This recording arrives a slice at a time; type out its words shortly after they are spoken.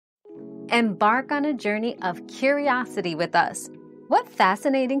Embark on a journey of curiosity with us. What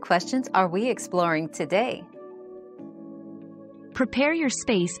fascinating questions are we exploring today? Prepare your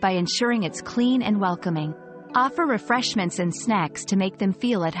space by ensuring it's clean and welcoming. Offer refreshments and snacks to make them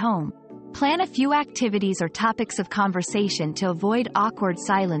feel at home. Plan a few activities or topics of conversation to avoid awkward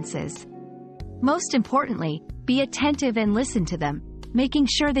silences. Most importantly, be attentive and listen to them, making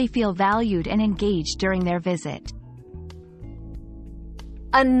sure they feel valued and engaged during their visit.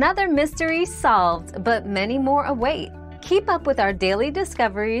 Another mystery solved, but many more await. Keep up with our daily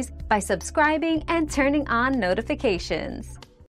discoveries by subscribing and turning on notifications.